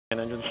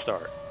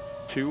start.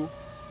 2,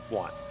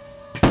 1.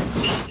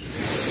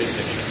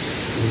 Ignition.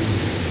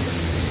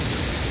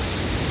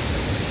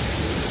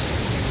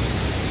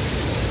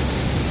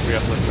 We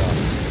have liftoff.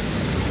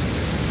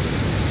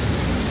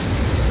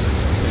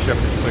 New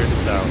Shepard cleared the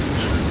tower.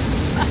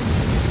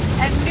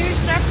 And New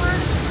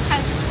Shepard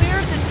has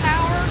cleared the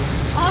tower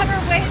on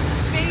our way to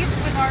space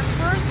with our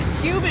first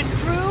human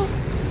crew.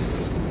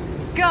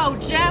 Go,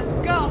 Jeff.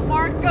 Go,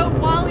 Mark. Go,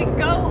 Wally.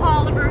 Go,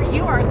 Oliver.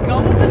 You are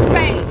going to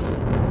space.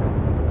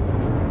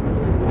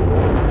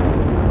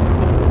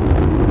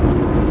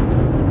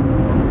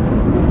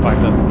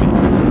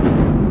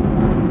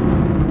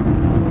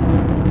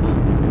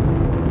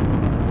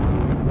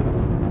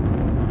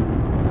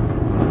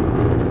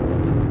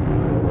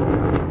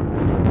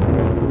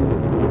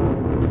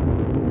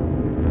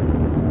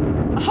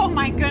 Oh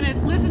my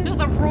goodness, listen to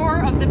the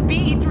roar of the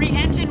BE-3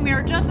 engine. We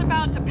are just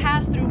about to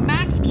pass through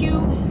max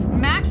Q,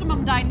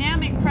 maximum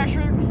dynamic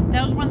pressure.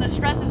 That was when the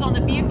stresses on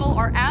the vehicle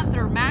are at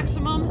their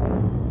maximum.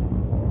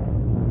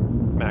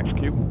 Max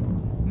Q.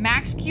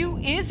 Max Q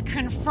is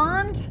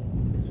confirmed.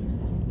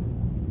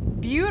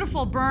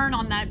 Beautiful burn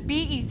on that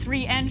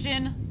BE-3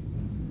 engine.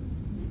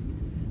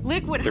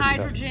 Liquid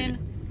hydrogen.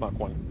 Mach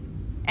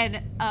 1.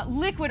 And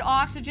liquid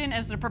oxygen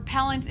as the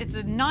propellant. It's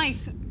a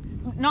nice,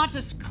 not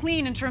just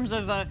clean in terms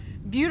of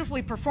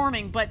beautifully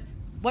performing, but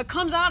what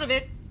comes out of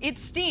it,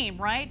 it's steam,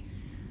 right?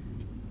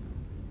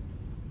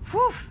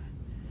 Whew.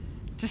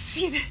 To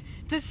see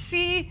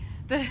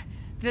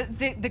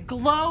the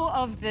glow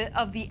of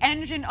the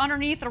engine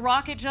underneath the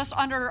rocket, just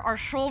under our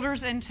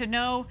shoulders, and to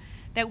know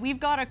that we've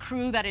got a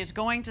crew that is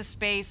going to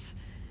space,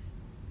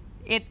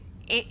 it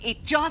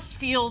just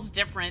feels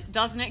different,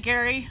 doesn't it,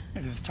 Gary?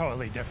 It is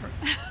totally different.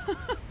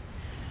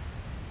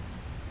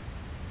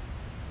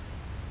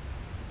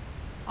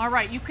 All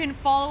right, you can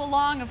follow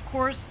along, of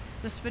course,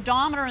 the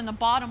speedometer in the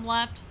bottom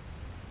left,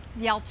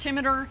 the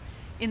altimeter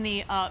in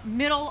the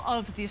middle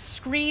of the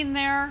screen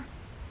there.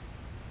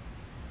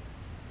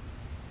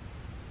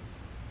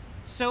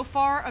 So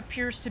far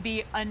appears to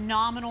be a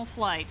nominal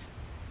flight.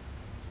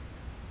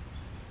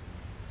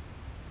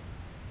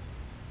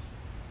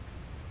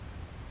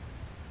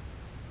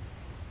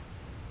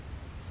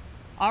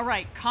 All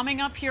right, coming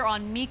up here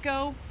on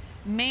MECO,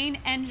 main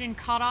engine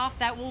cutoff.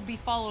 That will be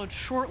followed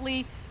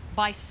shortly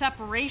by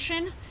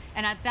separation.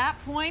 And at that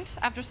point,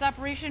 after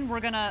separation, we're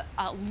going to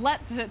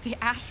let the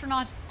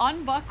astronauts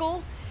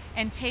unbuckle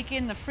and take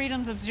in the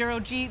freedoms of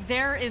zero-G.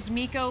 There is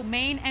MECO,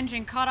 main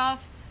engine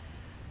cutoff.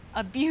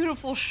 A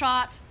beautiful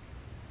shot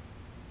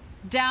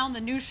down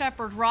the New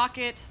Shepard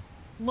rocket.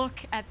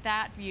 Look at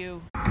that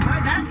view. Go,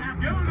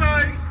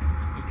 guys!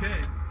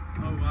 Okay.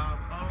 Oh, wow.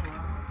 Oh,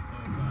 wow.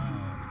 Oh,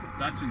 wow.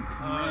 That's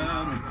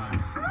incredible.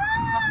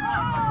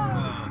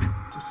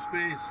 To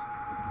space.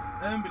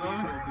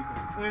 Unbelievable.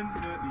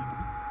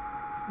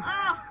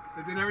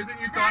 Is it everything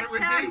you thought it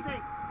would be?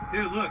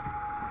 Here, look.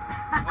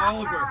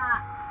 Oliver.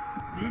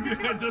 Move your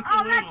head just a little.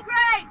 Oh, that's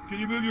great! Can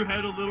you move your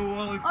head a little,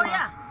 Wally? Oh,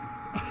 yeah.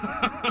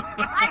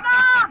 Hi,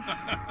 Mom!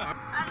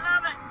 I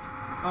love it.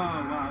 Oh,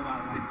 wow, wow,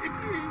 wow.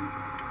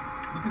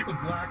 Look at the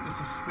blackness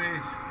of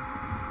space.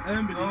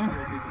 Unbelievable.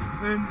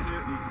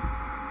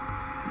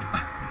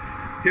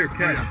 Here,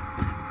 catch.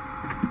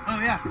 Oh,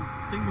 yeah.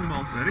 Finger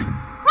balls. Ready?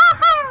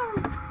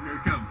 Woohoo! Here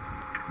it comes.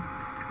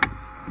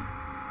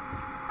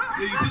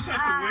 Yeah, you just have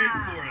to wait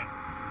for it.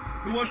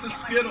 Who wants a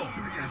Skittle?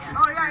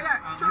 Oh, yeah,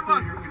 yeah. Sure,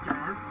 with your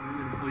arm, and I'm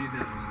going to pull you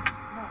down.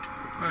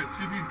 All right,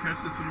 see if you can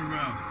catch this in your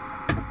mouth.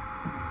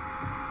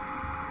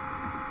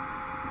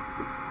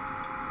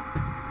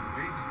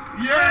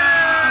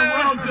 Yeah!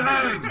 Well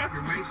done!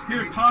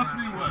 Here, toss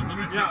me one. Let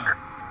me try.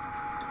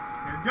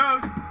 Here it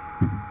goes.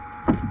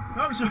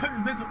 Oh, sure.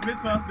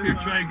 Mid-fast. Here,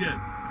 try again.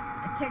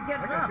 I can't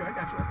get it up. I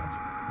got you.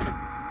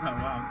 Oh,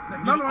 wow.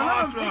 No,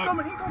 awesome.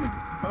 He coming.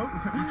 Oh.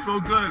 You're so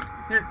good.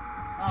 Here.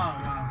 Oh,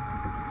 wow.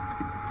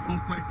 Oh,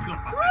 my God.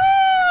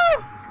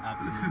 Woo!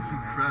 This is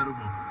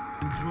incredible.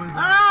 Enjoy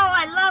that. Oh,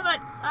 I love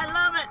it. I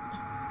love it.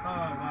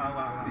 Oh,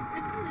 wow.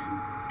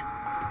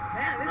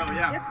 Man, this is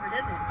different,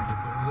 isn't it?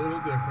 It's a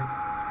little different.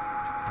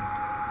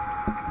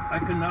 I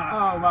cannot.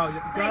 Oh, wow.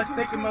 Guys,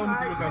 take a moment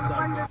to look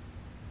outside.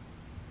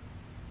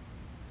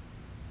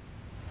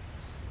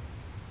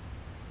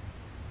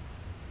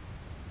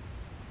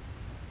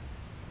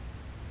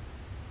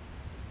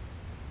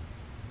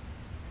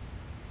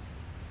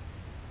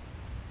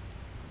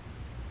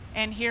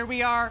 And here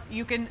we are.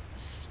 You can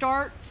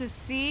start to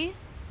see,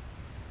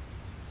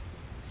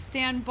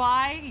 stand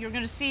by. You're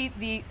going to see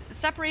the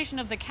separation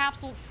of the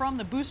capsule from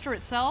the booster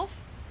itself.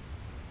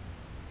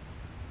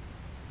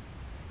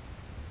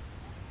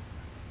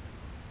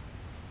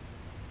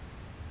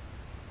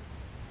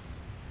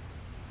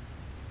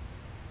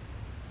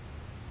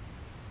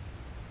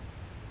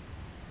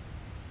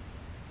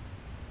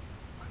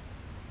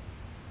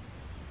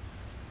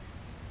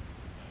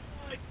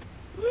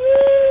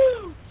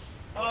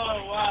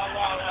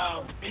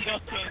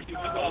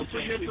 So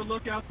you have to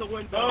look out the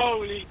window.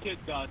 Holy kid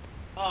God.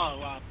 Oh,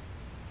 wow.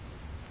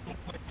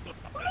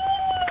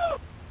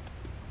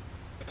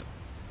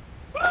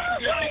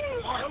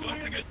 Don't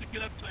forget to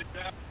get upside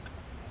down.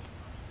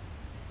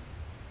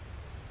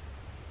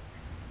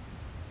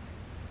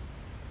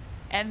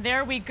 And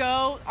there we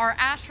go. Our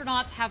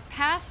astronauts have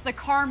passed the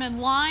Karman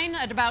line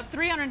at about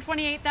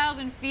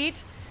 328,000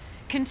 feet,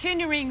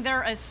 continuing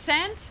their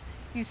ascent.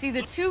 You see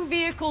the two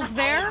vehicles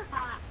there.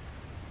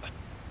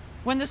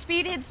 When the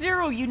speed hits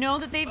 0, you know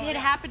that they've hit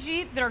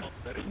apogee, their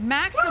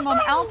maximum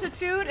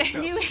altitude,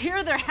 and you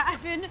hear they're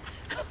having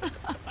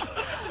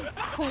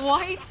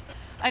quite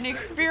an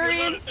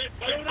experience.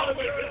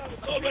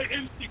 All my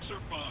instincts are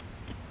fine.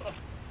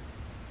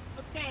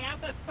 Okay, I'm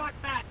gonna start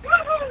back.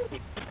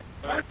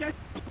 Okay.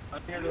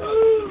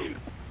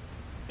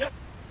 Yep.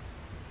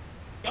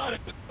 Got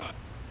it.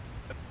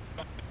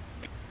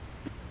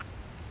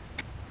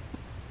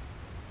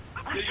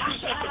 Yeah, you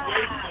just have to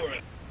wait for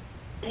it.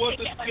 You want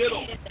the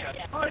Skittle.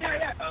 Oh,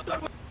 yeah.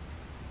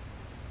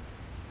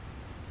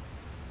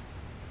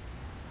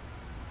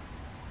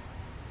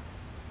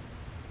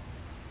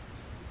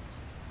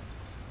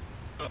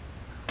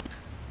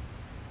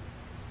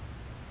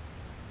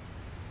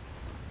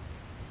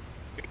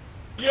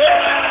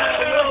 Yeah!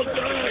 Well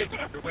done!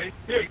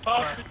 Here,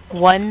 pause.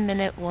 1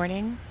 minute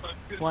warning.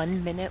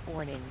 1 minute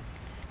warning.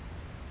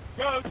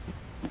 Go!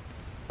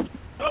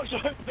 Oh,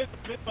 sorry.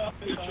 Let's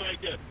try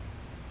again.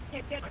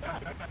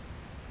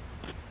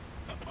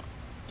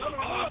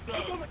 Awesome!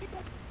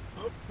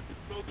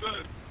 So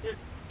good.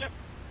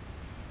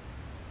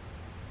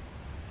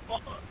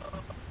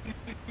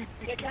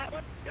 Get that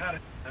one? Got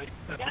it. Now you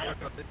just have to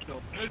work on this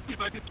shoulder. Let's see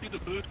if I can see the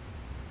boost.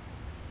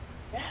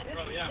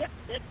 Oh, yeah.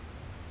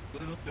 A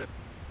little bit.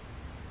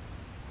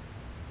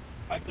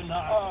 I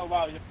cannot. Oh,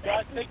 wow. You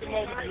got to take a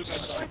moment to do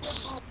that side.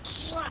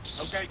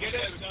 Okay, get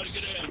in. We got to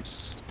get in.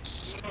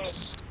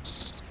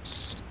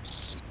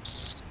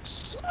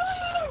 Look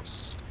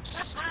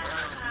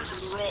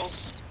at the roll.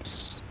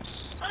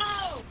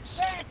 Oh,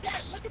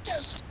 fantastic. Look at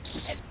this.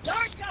 It's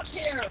dark up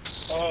here.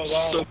 Oh,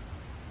 wow.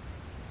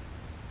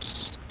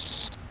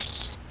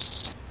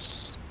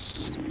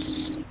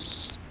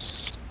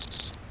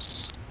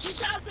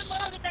 2,000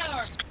 miles an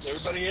hour.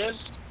 Everybody in?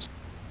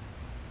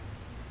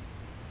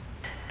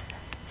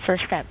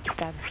 First step,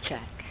 status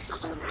check.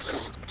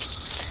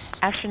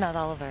 Astronaut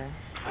Oliver.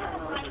 Oh,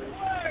 my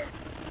word.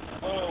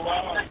 Oh,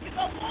 wow. Let's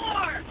go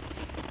more.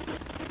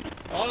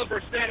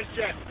 Oliver, status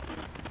check.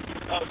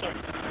 Oh, sorry.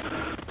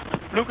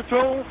 Blue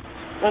control,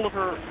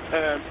 Oliver,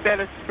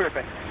 status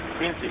perfect.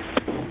 In seat.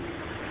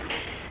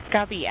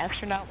 Copy,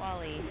 astronaut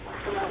Wally.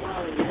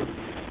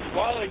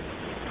 Wally.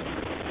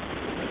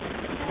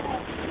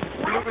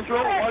 Blue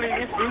control, Wally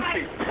is in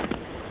seat.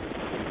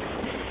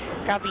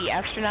 Copy,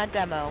 astronaut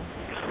Demo.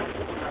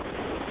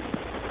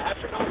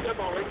 Astronaut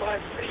demo, in my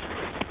seat.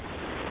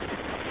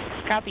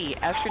 Copy,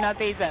 astronaut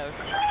Bezos.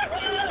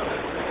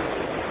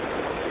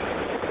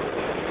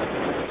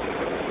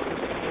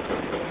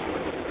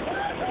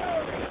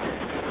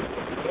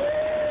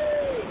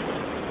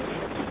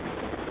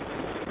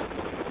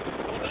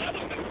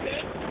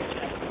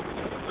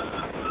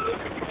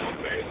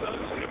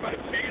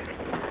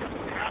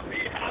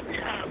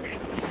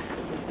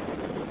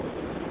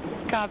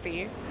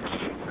 Copy.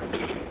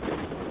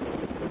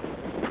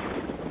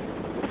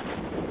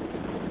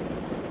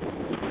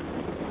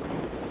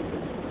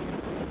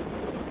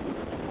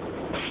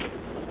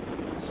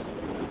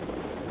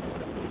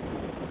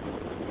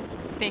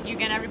 Thank you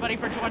again, everybody,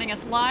 for joining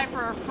us live for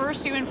our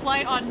first UN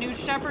flight on New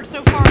Shepard.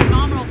 So far, a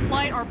nominal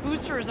flight. Our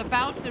booster is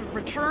about to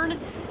return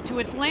to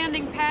its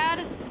landing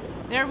pad.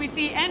 There we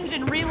see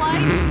engine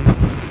relights.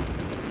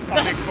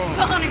 The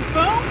sonic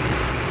boom.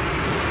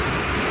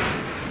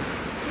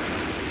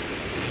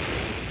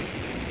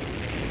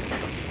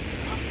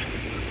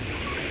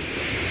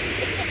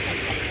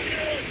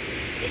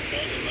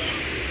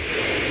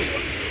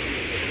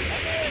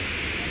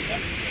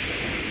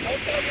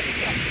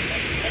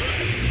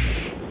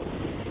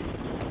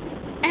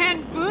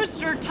 And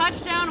booster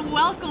touchdown,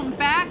 welcome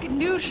back,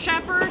 New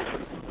Shepard.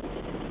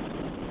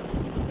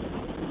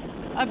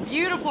 A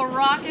beautiful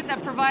rocket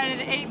that provided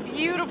a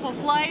beautiful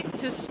flight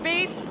to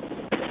space.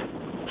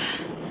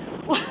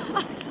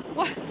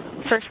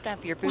 First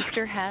up, your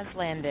booster has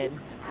landed.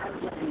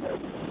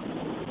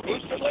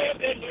 Booster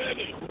landed.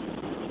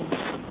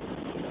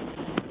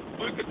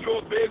 Blue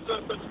control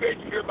Bezos, that's great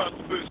to hear about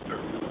the booster.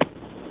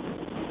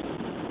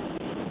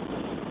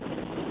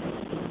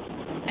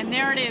 And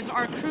there it is,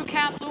 our crew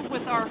capsule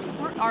with our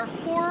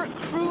 4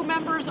 crew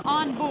members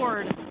on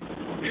board.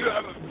 You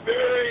have a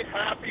very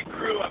happy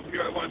crew up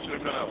here, I want you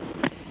to know.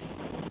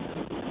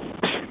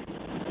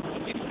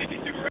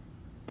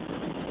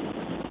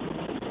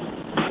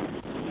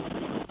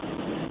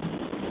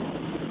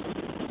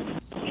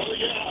 Oh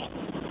yeah,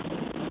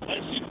 I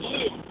see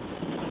blue.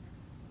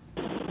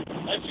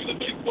 I see the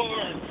big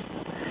barn.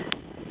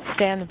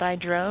 Stand by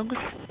drogues.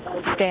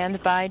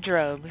 Stand by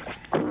drogues.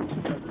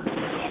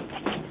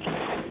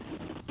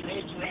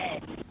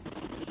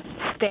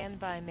 Stand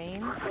by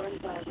main.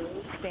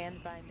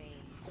 Stand by main.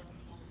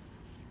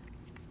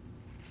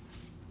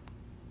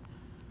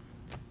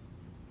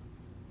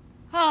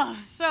 Oh,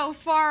 so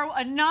far,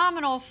 a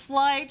nominal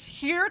flight.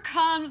 Here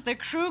comes the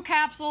crew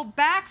capsule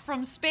back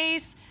from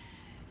space.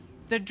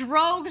 The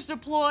drogues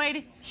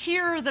deployed.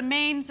 Here are the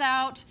mains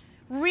out,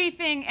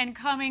 reefing and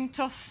coming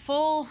to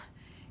full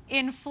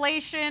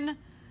inflation.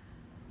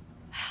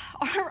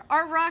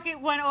 Our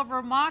rocket went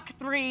over Mach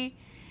 3,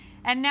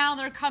 and now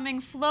they're coming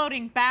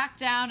floating back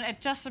down at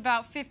just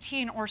about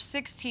 15 or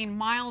 16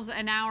 miles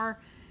an hour,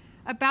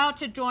 about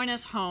to join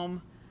us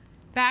home.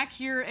 Back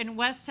here in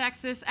West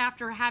Texas,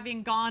 after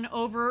having gone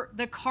over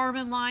the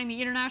Karman line,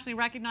 the internationally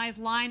recognized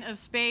line of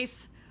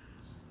space,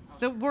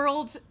 the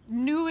world's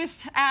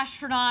newest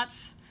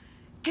astronauts.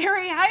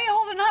 Gary, how you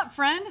holding up,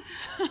 friend?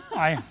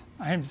 I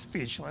am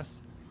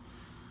speechless.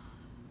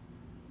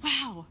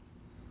 Wow.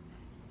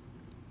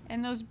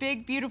 And those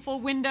big, beautiful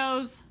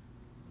windows.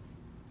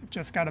 I've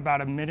just got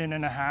about a minute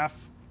and a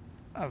half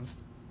of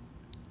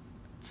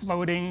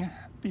floating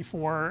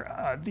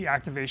before the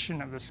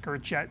activation of the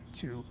skirt jet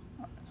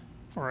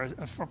for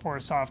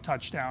a soft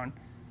touchdown.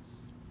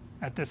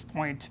 At this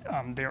point,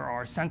 there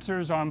are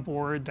sensors on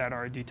board that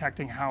are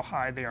detecting how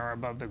high they are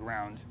above the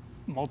ground,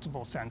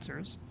 multiple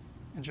sensors.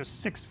 And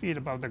just 6 feet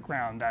above the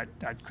ground,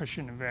 that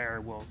cushion of air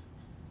will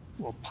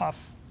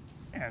puff,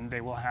 and they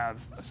will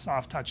have a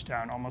soft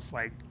touchdown, almost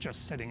like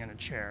just sitting in a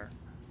chair.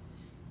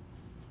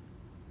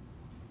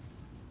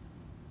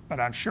 But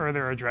I'm sure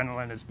their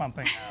adrenaline is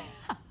pumping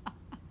now.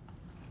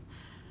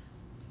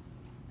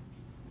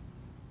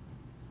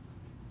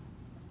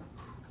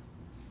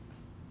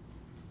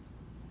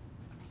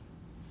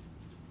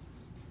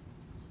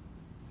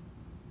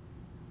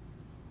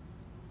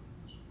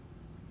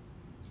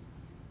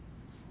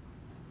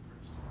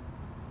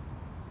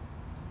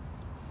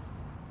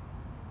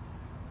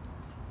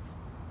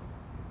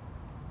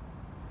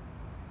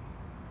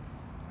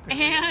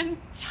 And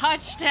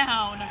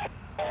touchdown.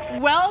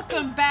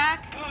 Welcome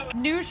back,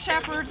 New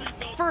Shepard's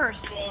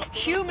first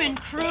human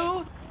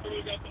crew.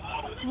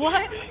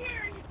 What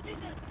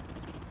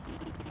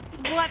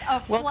a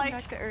flight. Welcome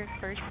back to Earth,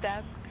 first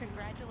step.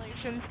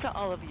 Congratulations to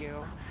all of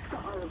you.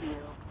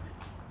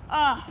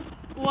 Ah,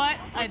 what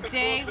a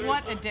day,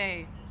 what a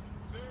day.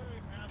 Very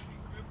happy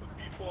group of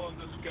people on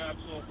this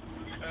capsule.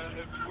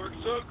 And we're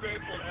so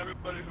grateful to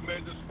everybody who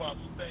made this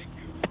possible. Thank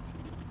you.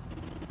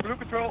 Blue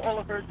Control,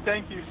 Oliver,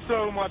 thank you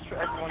so much for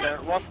everyone there.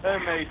 It was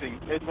amazing.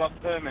 It was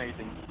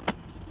amazing.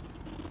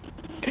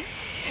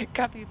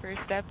 Copy,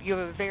 first step. You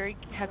have a very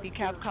happy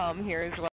Capcom here as well.